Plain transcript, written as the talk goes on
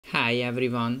Hi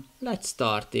everyone, let's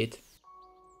start it.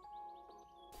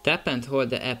 Tap and hold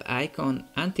the app icon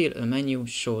until a menu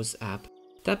shows up.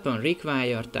 Tap on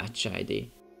Require Touch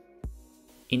ID.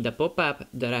 In the pop-up,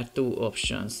 there are two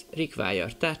options, Require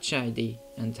Touch ID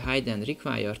and Hide and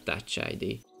Require Touch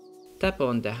ID. Tap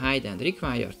on the Hide and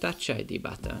Require Touch ID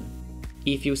button.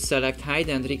 If you select Hide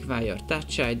and Require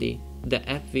Touch ID, the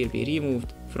app will be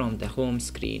removed from the home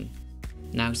screen.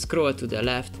 Now scroll to the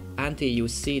left until you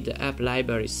see the App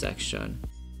Library section.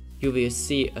 You will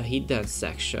see a hidden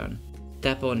section.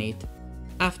 Tap on it.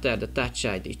 After the Touch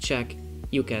ID check,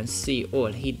 you can see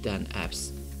all hidden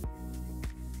apps.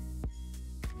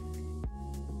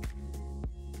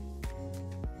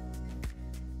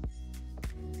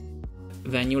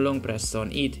 When you long press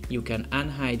on it, you can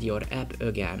unhide your app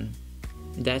again.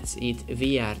 That's it,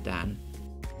 we are done.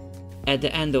 At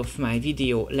the end of my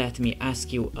video, let me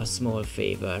ask you a small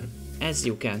favor. As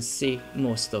you can see,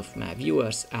 most of my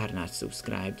viewers are not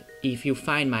subscribed. If you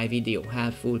find my video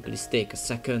helpful, please take a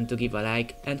second to give a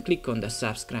like and click on the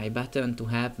subscribe button to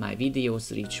help my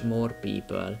videos reach more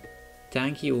people.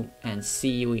 Thank you and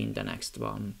see you in the next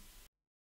one.